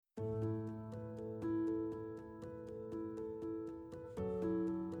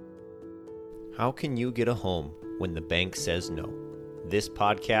How can you get a home when the bank says no? This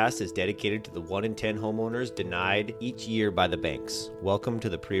podcast is dedicated to the 1 in 10 homeowners denied each year by the banks. Welcome to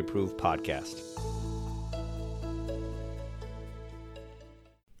the Pre-Approved Podcast.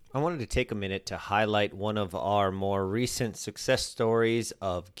 I wanted to take a minute to highlight one of our more recent success stories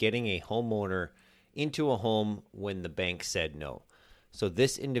of getting a homeowner into a home when the bank said no. So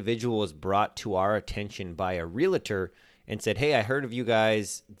this individual was brought to our attention by a realtor and said, hey, I heard of you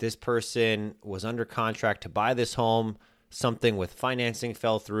guys. This person was under contract to buy this home. Something with financing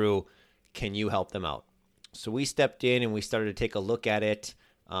fell through. Can you help them out? So we stepped in and we started to take a look at it,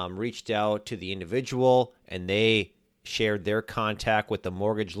 reached out to the individual, and they shared their contact with the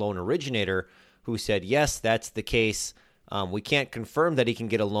mortgage loan originator who said, yes, that's the case. We can't confirm that he can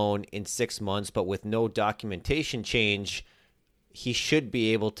get a loan in 6 months, but with no documentation change, he should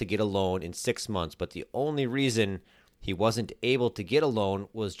be able to get a loan in 6 months. But the only reason he wasn't able to get a loan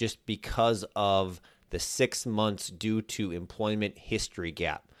was just because of the 6 months due to employment history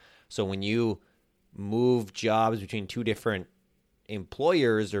gap. So when you move jobs between two different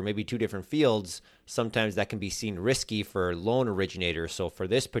employers or maybe two different fields, sometimes that can be seen risky for loan originators. So for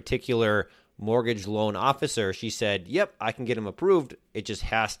this particular mortgage loan officer, she said, yep, I can get him approved. It just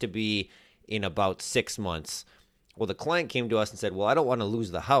has to be in about 6 months. Well, the client came to us and said, well, I don't want to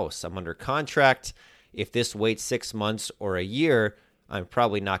lose the house. I'm under contract. If this waits 6 months or a year, I'm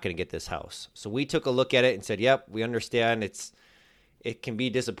probably not going to get this house. So we took a look at it and said, yep, we understand it can be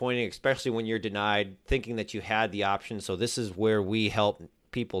disappointing, especially when you're denied thinking that you had the option. So this is where we help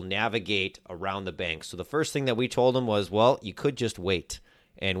people navigate around the bank. So the first thing that we told them was, well, you could just wait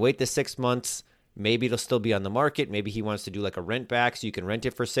the 6 months. Maybe it'll still be on the market. Maybe he wants to do like a rent back so you can rent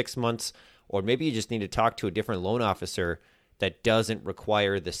it for 6 months. Or maybe you just need to talk to a different loan officer that doesn't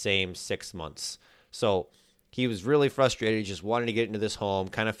require the same 6 months. So he was really frustrated. He just wanted to get into this home,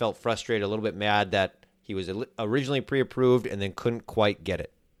 kind of felt frustrated, a little bit mad that he was originally pre-approved and then couldn't quite get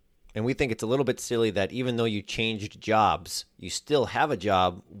it. And we think it's a little bit silly that even though you changed jobs, you still have a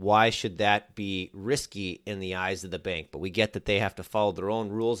job. Why should that be risky in the eyes of the bank? But we get that they have to follow their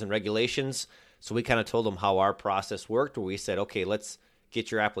own rules and regulations. So we kind of told them how our process worked, where we said, okay, let's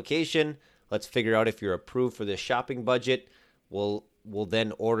get your application. Let's figure out if you're approved for this shopping budget. We'll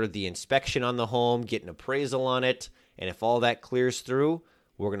then order the inspection on the home, get an appraisal on it, and if all that clears through,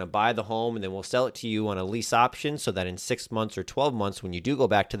 we're going to buy the home, and then we'll sell it to you on a lease option so that in 6 months or 12 months, when you do go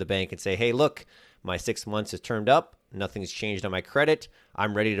back to the bank and say, hey, look, my 6 months has turned up, nothing's changed on my credit,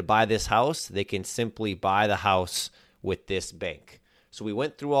 I'm ready to buy this house, they can simply buy the house with this bank. So we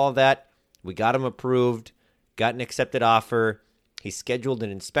went through all that. We got him approved, got an accepted offer. He scheduled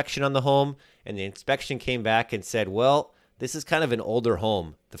an inspection on the home, and the inspection came back and said, well, this is kind of an older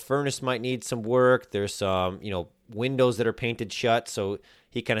home. The furnace might need some work. There's some, windows that are painted shut. So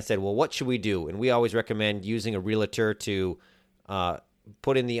he kind of said, well, what should we do? And we always recommend using a realtor to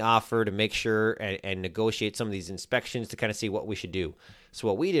put in the offer to make sure and negotiate some of these inspections to kind of see what we should do. So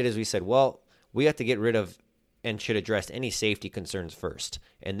what we did is we said, well, we have to get rid of and should address any safety concerns first.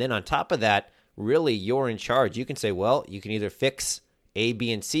 And then on top of that, really you're in charge. You can say, well, you can either fix A,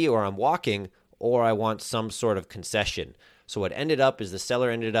 B, and C, or I'm walking, or I want some sort of concession. So what ended up is the seller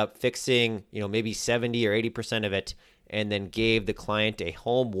ended up fixing, maybe 70 or 80% of it, and then gave the client a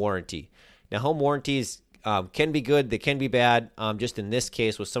home warranty. Now, home warranties can be good, they can be bad. Just in this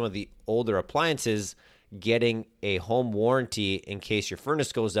case, with some of the older appliances, getting a home warranty in case your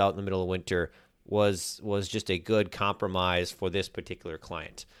furnace goes out in the middle of winter was just a good compromise for this particular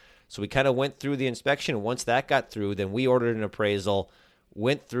client. So we kind of went through the inspection. Once that got through, then we ordered an appraisal,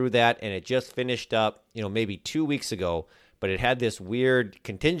 went through that, and it just finished up, maybe 2 weeks ago. But it had this weird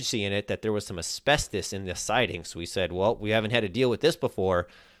contingency in it that there was some asbestos in the siding. So we said, well, we haven't had to deal with this before.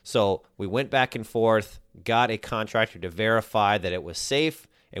 So we went back and forth, got a contractor to verify that it was safe,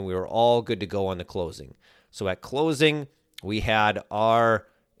 and we were all good to go on the closing. So at closing, we had our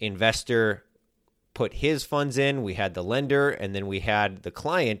investor put his funds in, we had the lender, and then we had the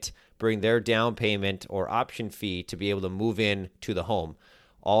client bring their down payment or option fee to be able to move in to the home.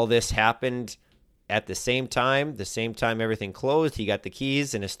 All this happened at the same time everything closed. He got the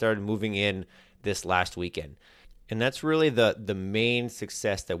keys and it started moving in this last weekend. And that's really the main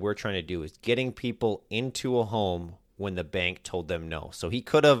success that we're trying to do, is getting people into a home when the bank told them no. So he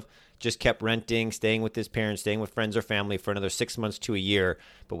could have just kept renting, staying with his parents, staying with friends or family for another 6 months to a year.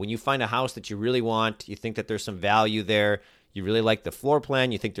 But when you find a house that you really want, you think that there's some value there, you really like the floor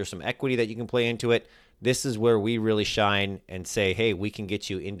plan, you think there's some equity that you can play into it, this is where we really shine and say, hey, we can get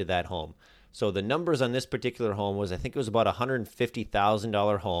you into that home. So the numbers on this particular home was, I think it was about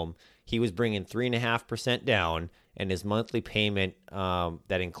 $150,000 home. He was bringing 3.5% down, and his monthly payment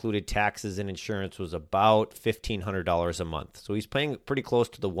that included taxes and insurance was about $1,500 a month. So he's paying pretty close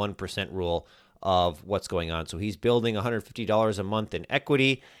to the 1% rule of what's going on. So he's building $150 a month in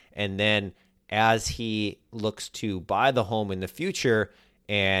equity, and then as he looks to buy the home in the future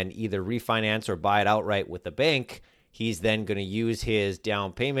and either refinance or buy it outright with the bank, he's then going to use his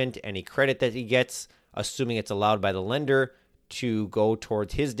down payment, any credit that he gets, assuming it's allowed by the lender, to go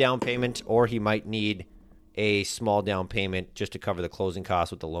towards his down payment, or he might need a small down payment just to cover the closing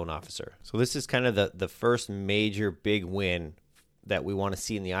costs with the loan officer. So this is kind of the first major big win that we want to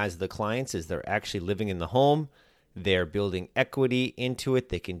see in the eyes of the clients, is they're actually living in the home. They're building equity into it.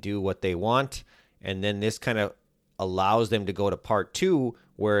 They can do what they want. And then this kind of allows them to go to part two,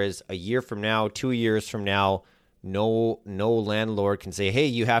 whereas a year from now, 2 years from now, no landlord can say, hey,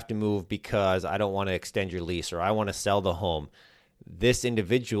 you have to move because I don't want to extend your lease or I want to sell the home. This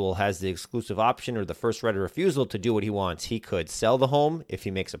individual has the exclusive option or the first right of refusal to do what he wants. He could sell the home if he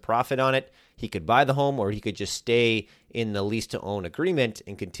makes a profit on it. He could buy the home, or he could just stay in the lease to own agreement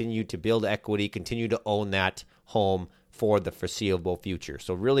and continue to build equity, continue to own that home for the foreseeable future.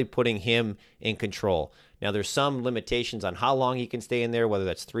 So really putting him in control. Now, there's some limitations on how long he can stay in there, whether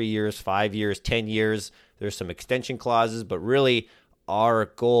that's 3 years, 5 years, 10 years. There's some extension clauses, but really our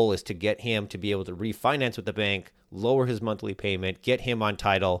goal is to get him to be able to refinance with the bank, lower his monthly payment, get him on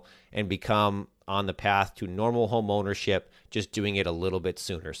title, and become on the path to normal home ownership, just doing it a little bit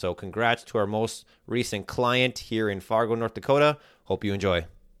sooner. So congrats to our most recent client here in Fargo, North Dakota. Hope you enjoy.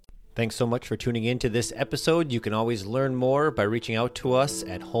 Thanks so much for tuning in to this episode. You can always learn more by reaching out to us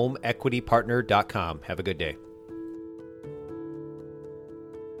at homeequitypartner.com. Have a good day.